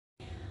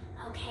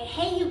Okay,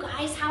 hey you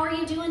guys, how are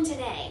you doing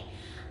today?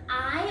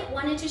 I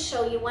wanted to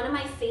show you one of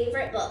my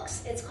favorite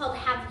books. It's called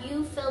Have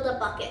You Filled a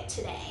Bucket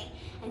Today?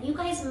 And you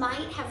guys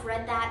might have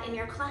read that in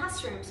your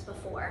classrooms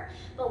before,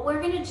 but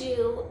we're gonna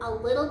do a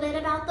little bit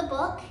about the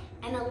book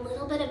and a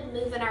little bit of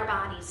moving our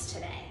bodies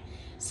today.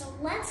 So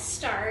let's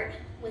start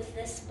with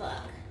this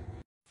book.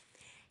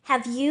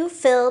 Have You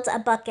Filled a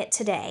Bucket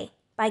Today?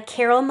 By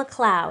Carol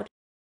McLeod.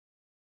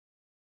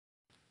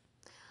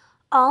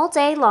 All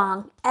day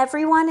long,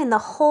 everyone in the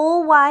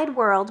whole wide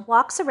world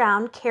walks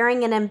around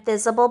carrying an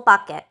invisible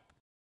bucket.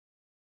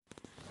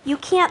 You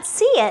can't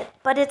see it,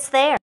 but it's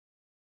there.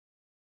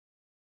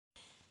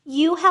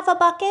 You have a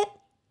bucket.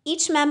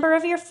 Each member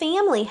of your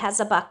family has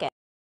a bucket.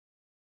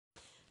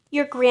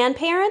 Your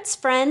grandparents,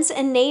 friends,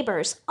 and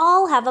neighbors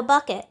all have a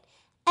bucket.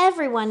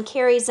 Everyone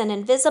carries an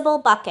invisible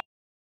bucket.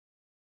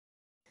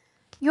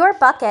 Your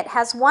bucket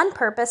has one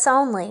purpose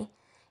only.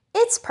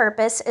 Its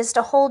purpose is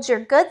to hold your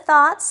good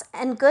thoughts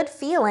and good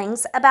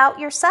feelings about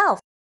yourself.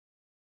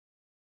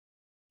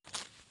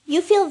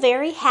 You feel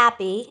very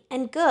happy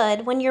and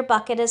good when your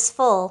bucket is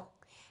full,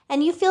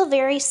 and you feel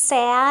very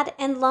sad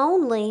and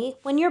lonely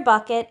when your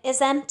bucket is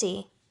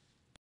empty.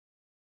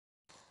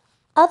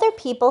 Other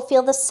people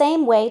feel the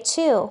same way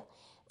too.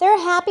 They're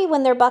happy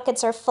when their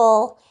buckets are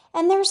full,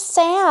 and they're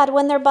sad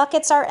when their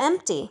buckets are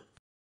empty.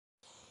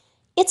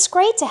 It's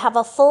great to have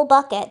a full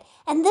bucket,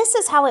 and this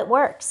is how it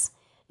works.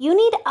 You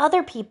need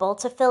other people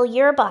to fill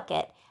your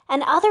bucket,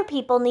 and other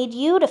people need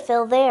you to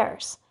fill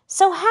theirs.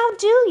 So how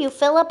do you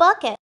fill a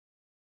bucket?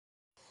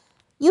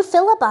 You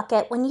fill a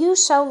bucket when you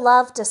show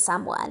love to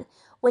someone,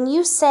 when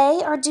you say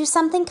or do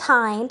something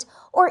kind,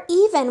 or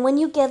even when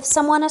you give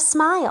someone a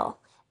smile.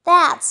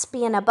 That's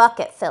being a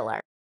bucket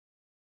filler.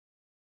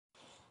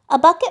 A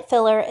bucket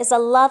filler is a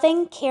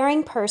loving,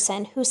 caring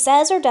person who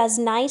says or does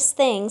nice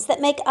things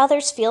that make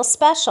others feel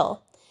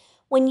special.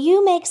 When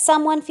you make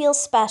someone feel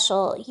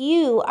special,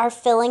 you are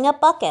filling a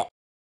bucket.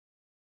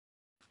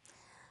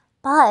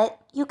 But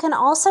you can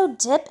also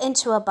dip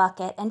into a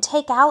bucket and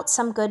take out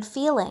some good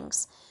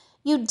feelings.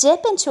 You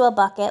dip into a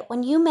bucket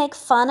when you make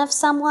fun of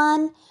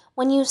someone,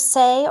 when you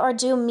say or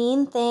do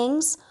mean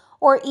things,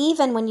 or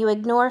even when you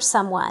ignore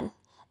someone.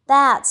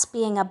 That's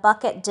being a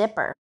bucket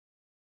dipper.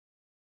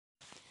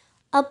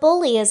 A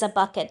bully is a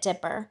bucket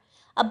dipper.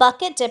 A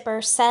bucket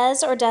dipper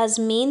says or does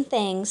mean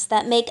things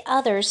that make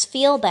others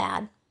feel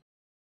bad.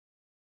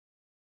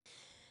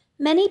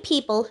 Many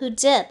people who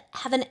dip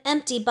have an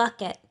empty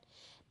bucket.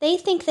 They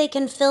think they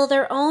can fill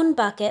their own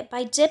bucket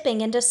by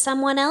dipping into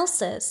someone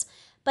else's,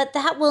 but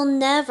that will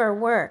never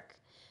work.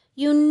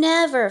 You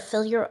never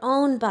fill your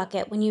own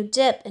bucket when you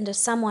dip into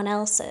someone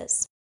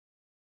else's.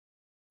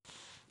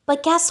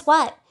 But guess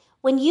what?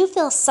 When you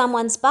fill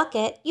someone's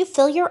bucket, you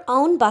fill your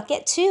own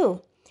bucket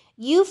too.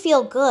 You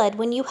feel good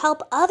when you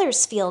help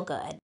others feel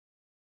good.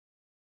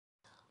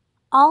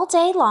 All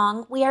day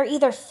long, we are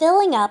either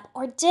filling up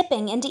or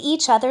dipping into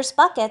each other's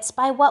buckets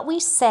by what we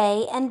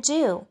say and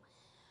do.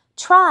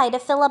 Try to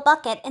fill a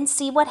bucket and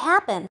see what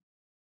happens.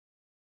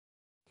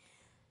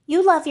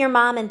 You love your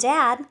mom and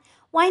dad.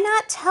 Why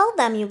not tell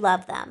them you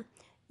love them?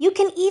 You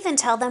can even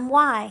tell them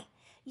why.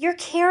 Your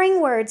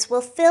caring words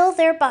will fill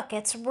their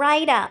buckets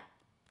right up.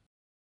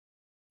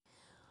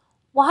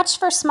 Watch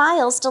for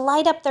smiles to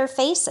light up their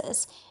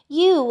faces.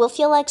 You will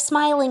feel like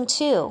smiling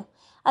too.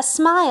 A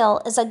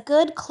smile is a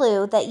good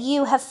clue that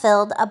you have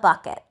filled a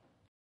bucket.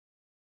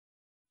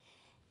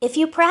 If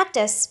you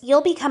practice,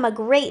 you'll become a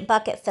great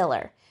bucket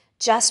filler.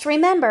 Just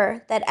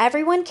remember that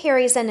everyone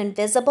carries an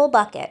invisible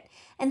bucket,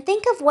 and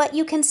think of what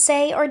you can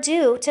say or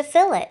do to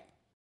fill it.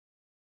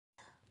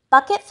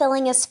 Bucket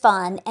filling is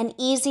fun and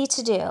easy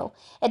to do.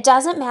 It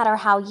doesn't matter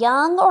how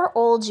young or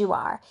old you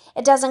are.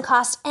 It doesn't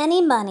cost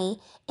any money.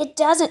 It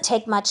doesn't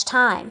take much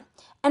time.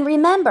 And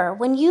remember,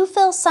 when you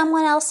fill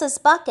someone else's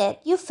bucket,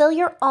 you fill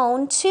your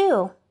own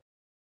too.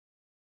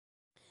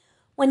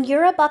 When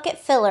you're a bucket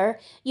filler,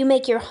 you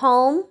make your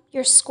home,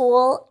 your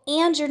school,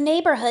 and your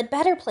neighborhood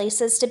better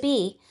places to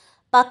be.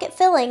 Bucket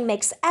filling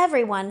makes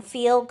everyone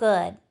feel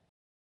good.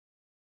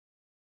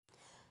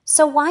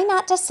 So why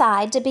not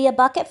decide to be a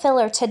bucket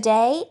filler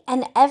today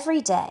and every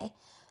day?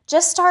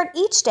 Just start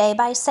each day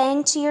by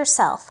saying to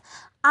yourself,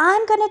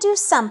 I'm going to do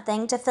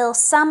something to fill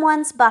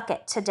someone's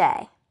bucket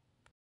today.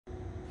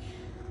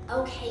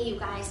 Okay, you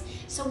guys,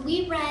 so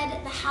we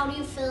read the How Do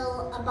You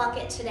Fill a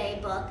Bucket Today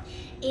book,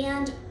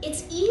 and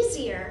it's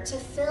easier to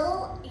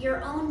fill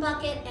your own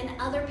bucket and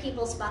other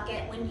people's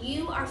bucket when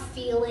you are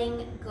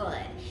feeling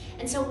good.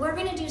 And so we're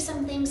gonna do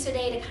some things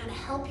today to kind of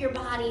help your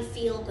body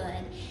feel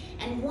good.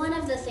 And one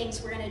of the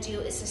things we're gonna do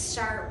is to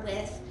start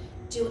with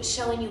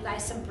showing you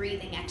guys some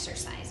breathing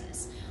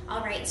exercises. All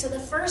right, so the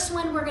first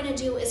one we're gonna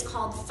do is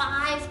called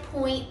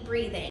 5-point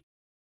breathing.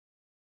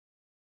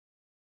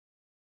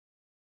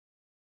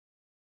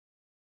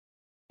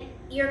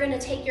 You're going to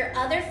take your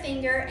other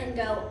finger and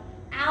go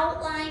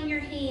outline your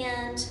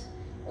hand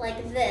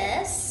like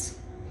this.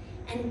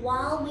 And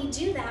while we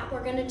do that,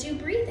 we're going to do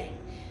breathing.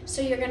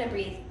 So you're going to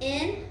breathe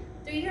in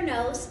through your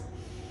nose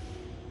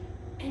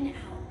and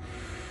out.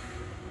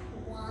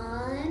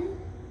 1,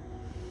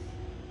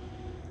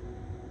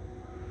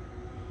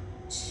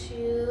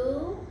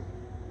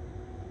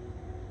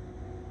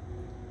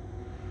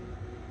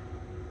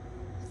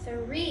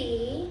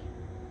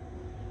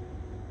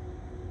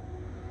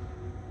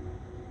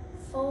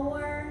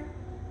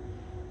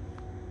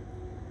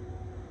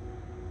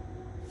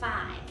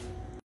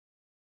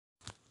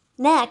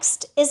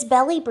 Next is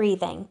belly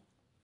breathing.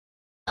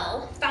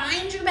 So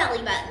find your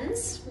belly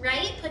buttons,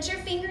 right? Put your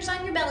fingers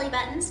on your belly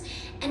buttons.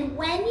 And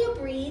when you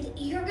breathe,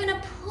 you're gonna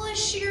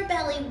push your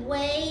belly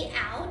way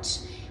out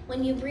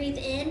when you breathe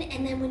in,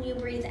 and then when you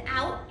breathe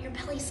out, your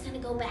belly's gonna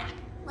go back.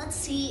 Let's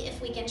see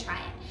if we can try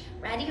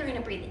it. Ready? You're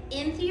gonna breathe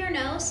in through your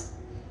nose,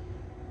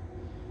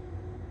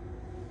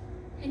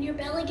 and your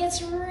belly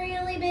gets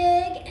really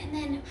big, and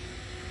then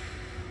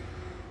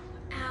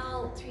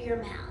out through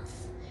your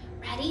mouth.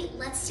 Ready?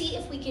 Let's see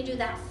if we can do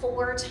that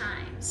 4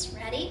 times.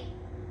 Ready?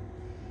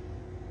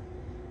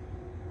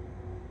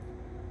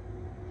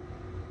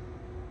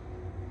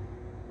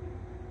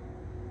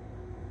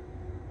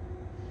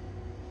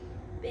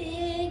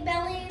 Big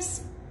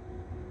bellies.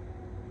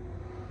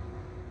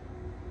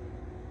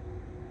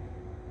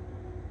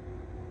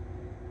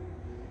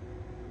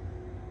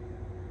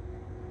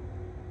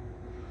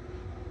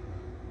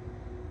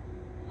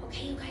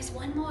 Okay, you guys,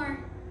 one more.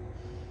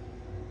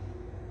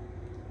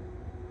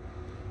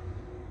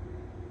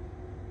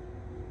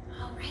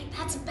 All right,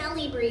 that's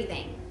belly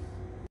breathing.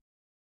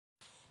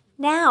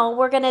 Now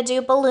we're going to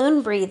do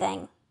balloon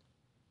breathing.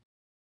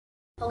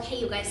 Okay,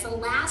 you guys, the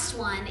last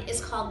one is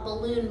called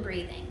balloon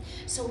breathing.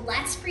 So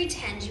let's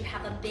pretend you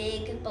have a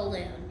big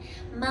balloon.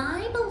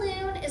 My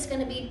balloon is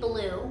gonna be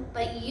blue,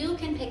 but you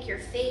can pick your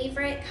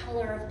favorite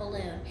color of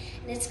balloon.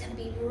 And it's gonna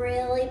be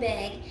really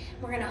big.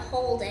 We're gonna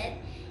hold it.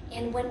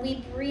 And when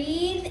we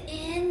breathe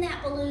in,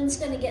 that balloon's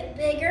gonna get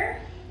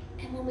bigger.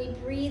 And when we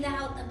breathe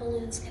out, the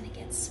balloon's gonna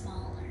get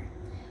smaller.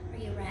 Are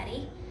you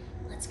ready?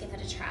 Let's give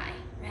it a try.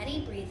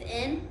 Ready? Breathe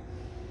in.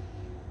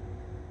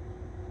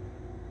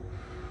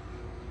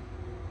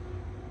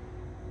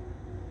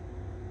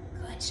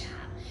 Good job.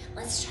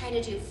 Let's try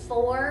to do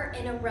 4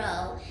 in a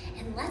row,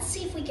 and let's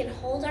see if we can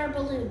hold our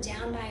balloon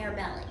down by our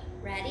belly.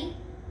 Ready?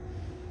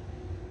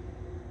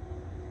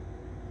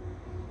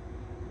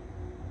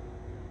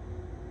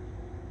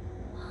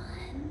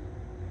 One,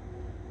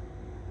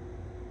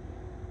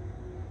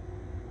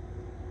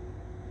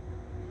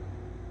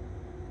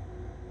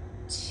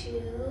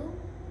 2,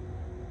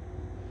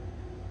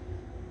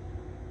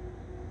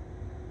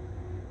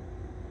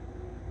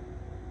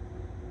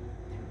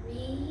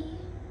 3,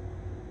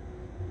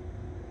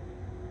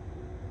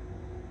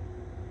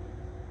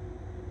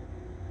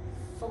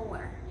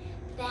 4.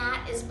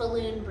 That is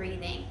balloon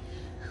breathing.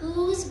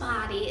 Whose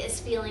body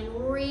is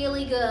feeling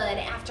really good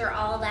after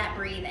all that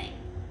breathing?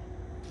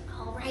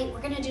 All right,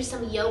 we're gonna do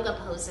some yoga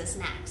poses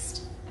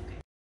next.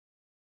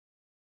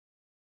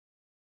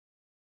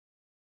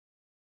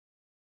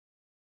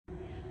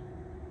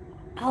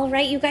 All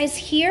right, you guys,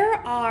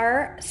 here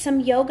are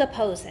some yoga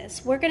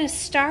poses. We're going to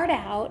start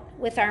out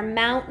with our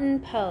mountain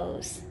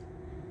pose.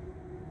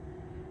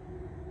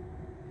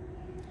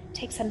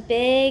 Take some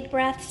big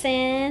breaths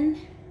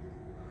in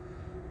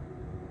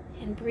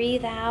and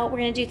breathe out. We're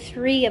going to do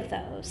 3 of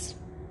those.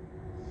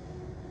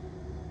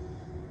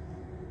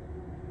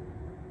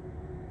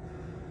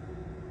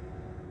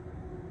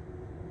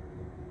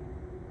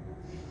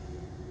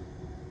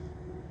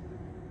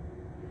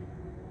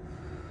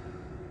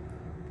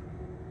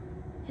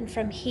 And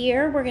from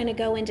here, we're going to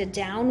go into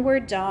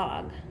downward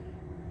dog.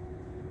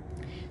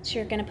 So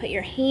you're going to put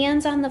your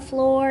hands on the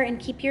floor and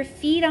keep your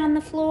feet on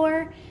the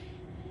floor.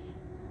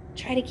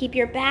 Try to keep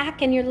your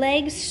back and your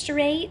legs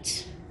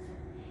straight.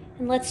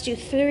 And let's do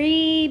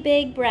 3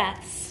 big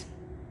breaths.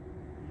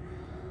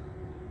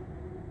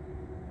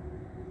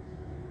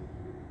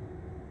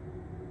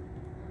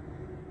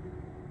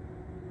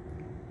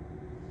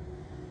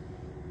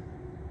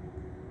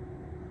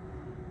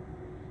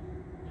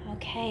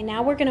 Okay,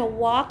 now we're going to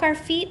walk our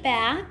feet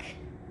back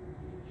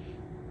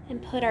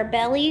and put our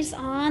bellies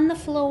on the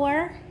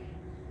floor.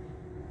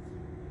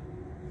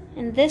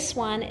 And this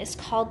one is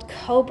called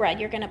Cobra.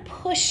 You're going to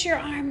push your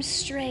arms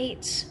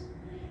straight.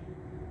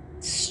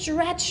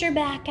 Stretch your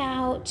back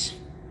out.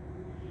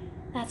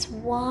 That's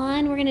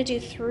 1. We're going to do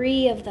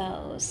 3 of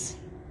those.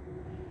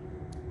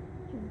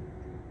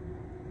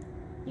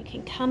 You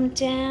can come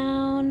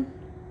down.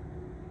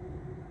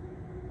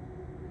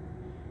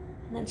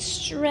 And then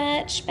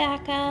stretch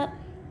back up.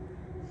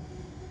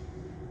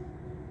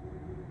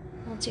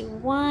 We'll do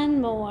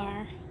 1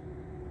 more.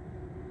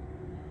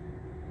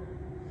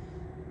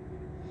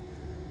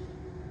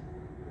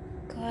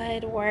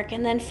 Good work.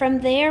 And then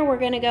from there, we're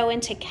going to go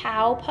into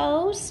cow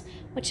pose,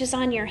 which is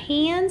on your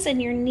hands and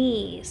your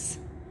knees.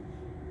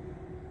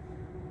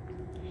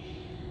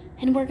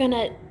 And we're going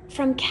to,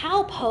 from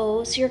cow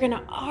pose, you're going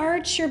to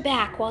arch your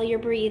back while you're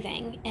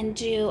breathing and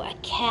do a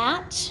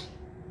cat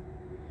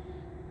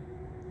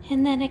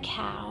and then a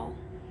cow.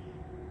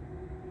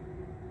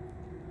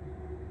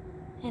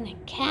 And a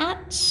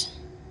cat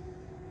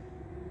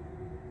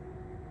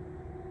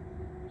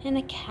and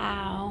a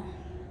cow.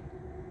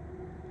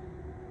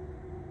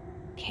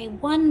 Okay,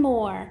 1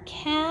 more.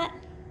 Cat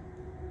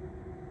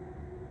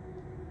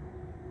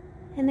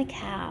and a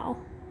cow.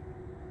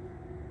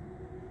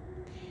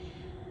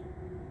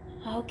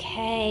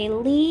 Okay,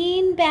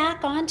 lean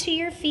back onto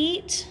your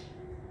feet.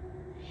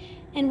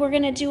 And we're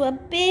going to do a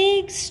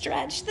big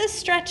stretch. This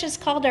stretch is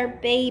called our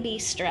baby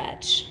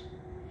stretch.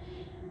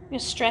 You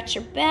stretch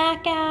your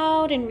back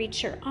out and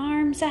reach your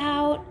arms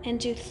out and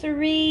do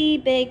 3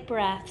 big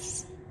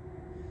breaths.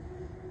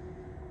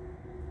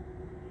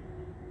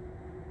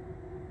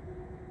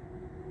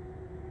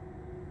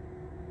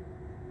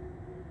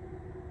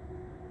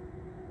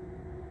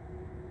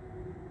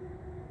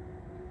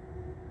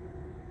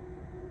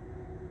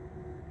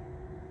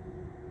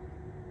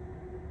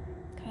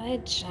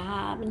 Good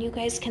job. And you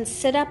guys can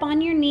sit up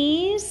on your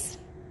knees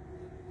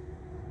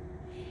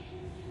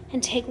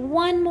and take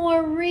one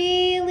more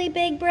really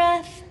big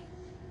breath.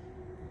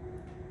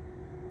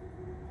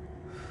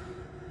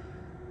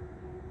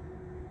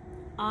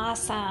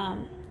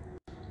 Awesome.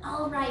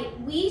 All right,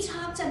 we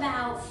talked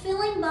about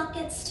filling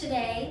buckets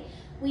today.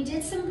 We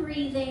did some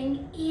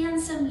breathing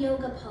and some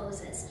yoga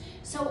poses.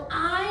 So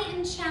I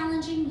am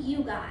challenging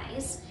you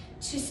guys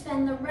to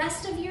spend the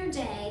rest of your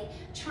day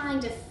trying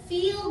to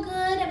feel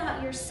good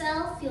about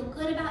yourself, feel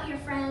good about your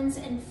friends,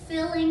 and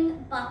filling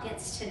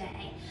buckets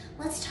today.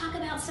 Let's talk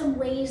about some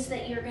ways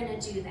that you're gonna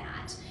do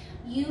that.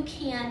 You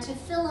can, to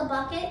fill a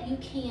bucket, you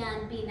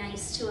can be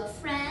nice to a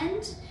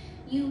friend.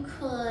 You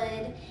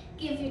could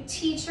give your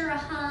teacher a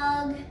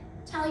hug,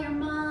 tell your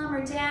mom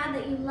or dad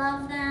that you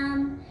love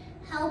them,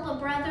 help a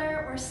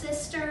brother or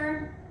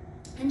sister,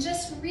 and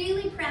just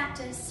really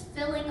practice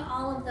filling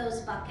all of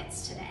those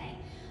buckets today.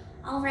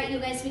 All right, you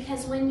guys,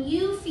 because when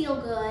you feel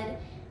good,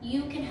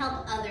 you can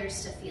help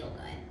others to feel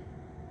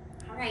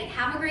good. All right,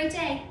 have a great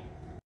day.